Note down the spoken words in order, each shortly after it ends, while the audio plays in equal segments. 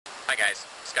Hi guys,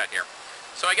 Scott here.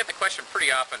 So I get the question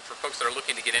pretty often for folks that are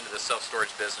looking to get into the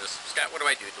self-storage business. Scott, what do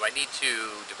I do? Do I need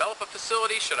to develop a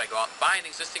facility? Should I go out and buy an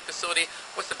existing facility?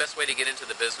 What's the best way to get into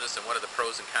the business, and what are the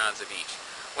pros and cons of each?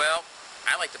 Well,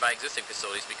 I like to buy existing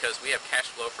facilities because we have cash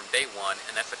flow from day one,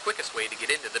 and that's the quickest way to get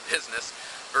into the business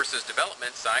versus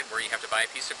development side where you have to buy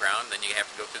a piece of ground, then you have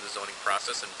to go through the zoning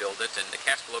process and build it, and the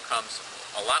cash flow comes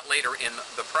a lot later in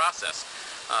the process.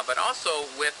 But also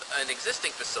with an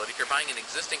existing facility, if you're buying an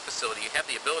existing facility, you have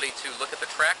the ability to look at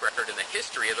the track record and the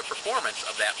history of the performance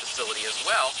of that facility as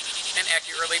well and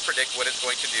accurately predict what it's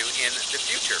going to do in the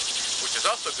future, which is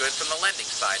also good from the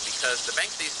lending side because the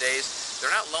banks these days,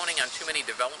 they're not loaning on too many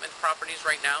development properties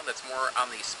right now. That's more on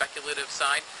the speculative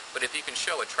side. But if you can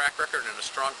show a track record and a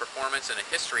strong performance and a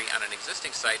history on an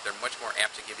existing site, they're much more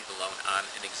apt to give you the loan on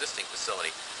an existing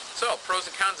facility. So pros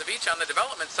and cons of each. On the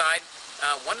development side,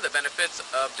 one of the benefits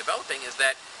of developing is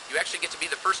that you actually get to be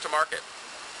the first to market.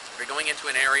 If you're going into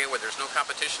an area where there's no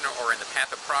competition or in the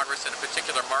path of progress in a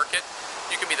particular market,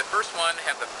 you can be the first one,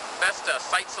 have the best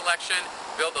site selection,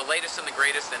 build the latest and the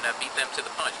greatest, and beat them to the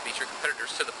punch, beat your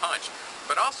competitors to the punch.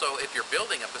 But also, if you're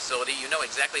building a facility, you know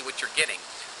exactly what you're getting.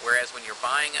 Whereas when you're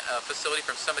buying a facility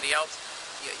from somebody else,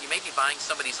 you may be buying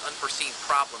somebody's unforeseen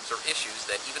problems or issues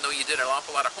that even though you did an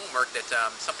awful lot of homework, that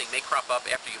something may crop up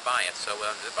after you buy it. So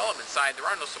on the development side, there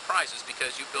are no surprises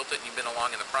because you built it and you've been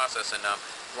along in the process, and there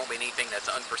won't be anything that's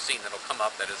unforeseen that'll come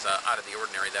up that is out of the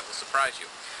ordinary that will surprise you.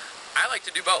 I like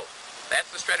to do both. That's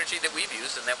the strategy that we've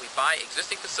used, and that we buy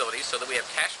existing facilities so that we have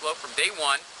cash flow from day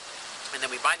one, and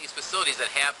then we buy these facilities that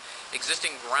have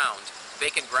existing ground,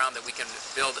 vacant ground, that we can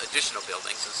build additional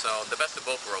buildings. And so the best of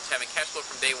both worlds, having cash flow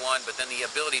from day one, but then the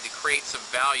ability to create some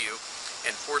value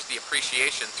and force the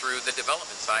appreciation through the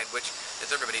development side, which,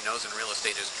 as everybody knows in real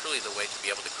estate, is truly the way to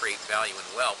be able to create value and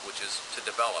wealth, which is to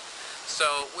develop.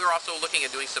 So we're also looking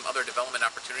at doing some other development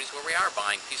opportunities where we are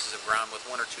buying pieces of ground with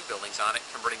one or two buildings on it,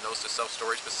 converting those to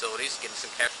self-storage facilities, getting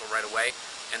some cash flow right away,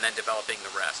 and then developing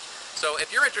the rest. So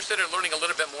if you're interested in learning a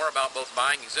little bit more about both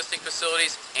buying existing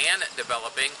facilities and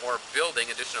developing or building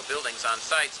additional buildings on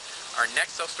sites, our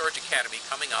next Self-Storage Academy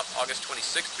coming up August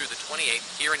 26th through the 28th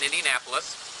here in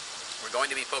Indianapolis, we're going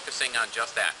to be focusing on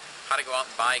just that, how to go out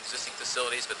and buy existing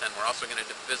facilities, but then we're also going to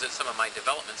visit some of my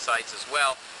development sites as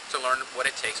well to learn what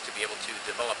it takes to be able to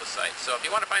develop a site. So if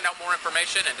you want to find out more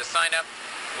information and to sign up,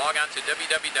 log on to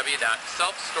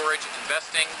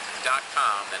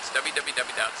www.selfstorageinvesting.com. That's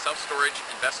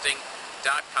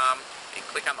www.selfstorageinvesting.com, and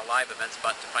click on the live events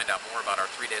button to find out more about our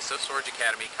 3-day Self-Storage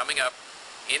Academy coming up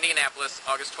Indianapolis,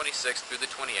 August 26th through the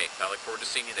 28th. I look forward to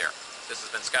seeing you there. This has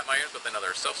been Scott Meyers with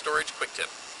another Self-Storage Quick Tip.